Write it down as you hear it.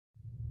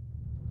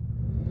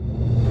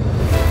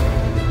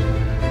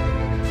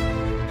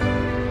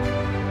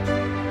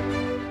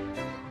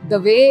the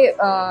way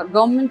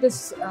government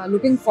is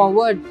looking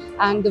forward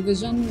and the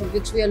vision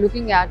which we are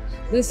looking at,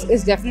 this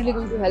is definitely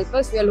going to help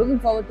us. We are looking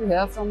forward to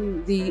hear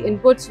from the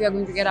inputs we are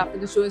going to get after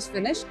the show is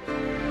finished.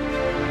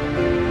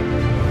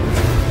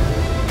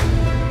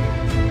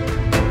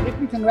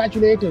 Let me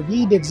congratulate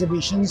Reed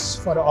Exhibitions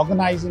for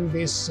organizing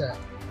this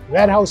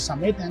Warehouse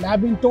Summit, and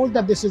I've been told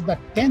that this is the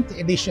 10th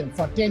edition.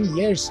 For 10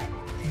 years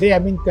they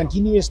have been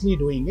continuously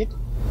doing it.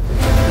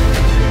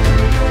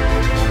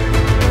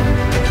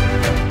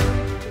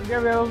 India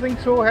Warehousing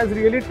Show has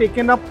really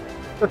taken up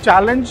the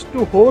challenge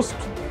to host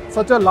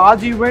such a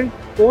large event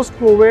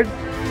post-COVID.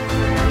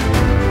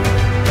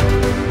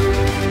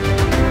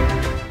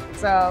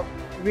 It's a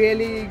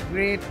really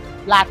great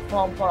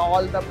platform for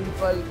all the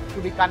people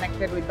to be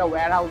connected with the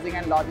warehousing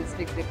and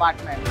logistics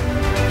department.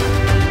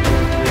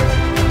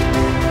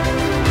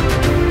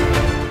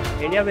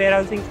 India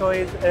Warehousing Show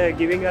is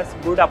giving us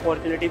good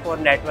opportunity for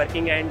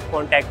networking and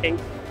contacting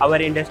our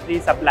industry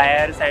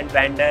suppliers and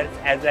vendors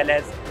as well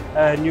as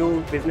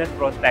new business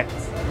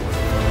prospects.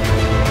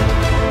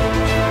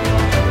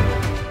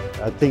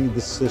 I think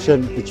this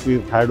session which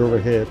we've had over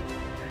here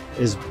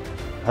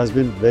has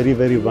been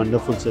very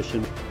wonderful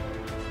session.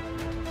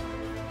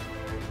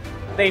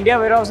 The India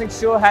Warehousing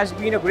Show has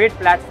been a great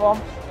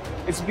platform.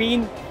 It's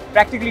been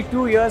practically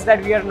 2 years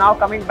that we are now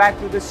coming back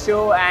to this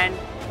show and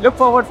look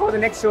forward for the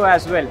next show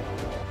as well.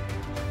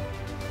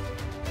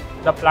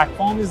 The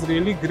platform is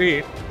really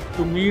great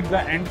to meet the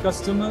end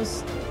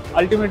customers.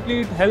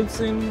 Ultimately, it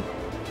helps in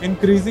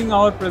increasing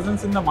our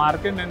presence in the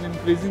market and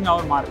increasing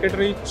our market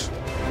reach.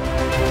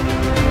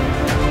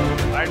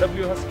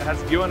 IW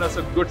has given us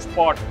a good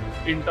spot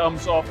in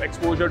terms of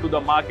exposure to the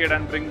market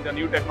and bring the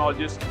new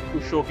technologies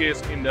to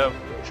showcase in the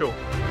show.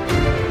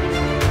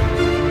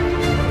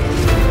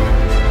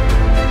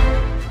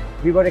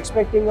 We were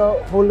expecting a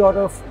whole lot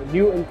of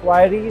new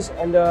inquiries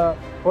and a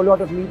whole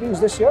lot of meetings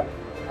this year.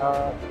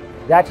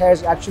 That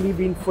has actually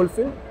been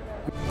fulfilled.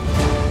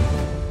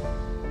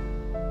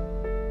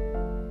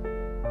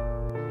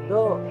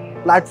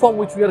 The platform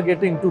which we are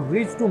getting to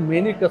reach to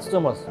many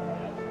customers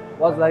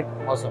was like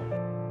awesome.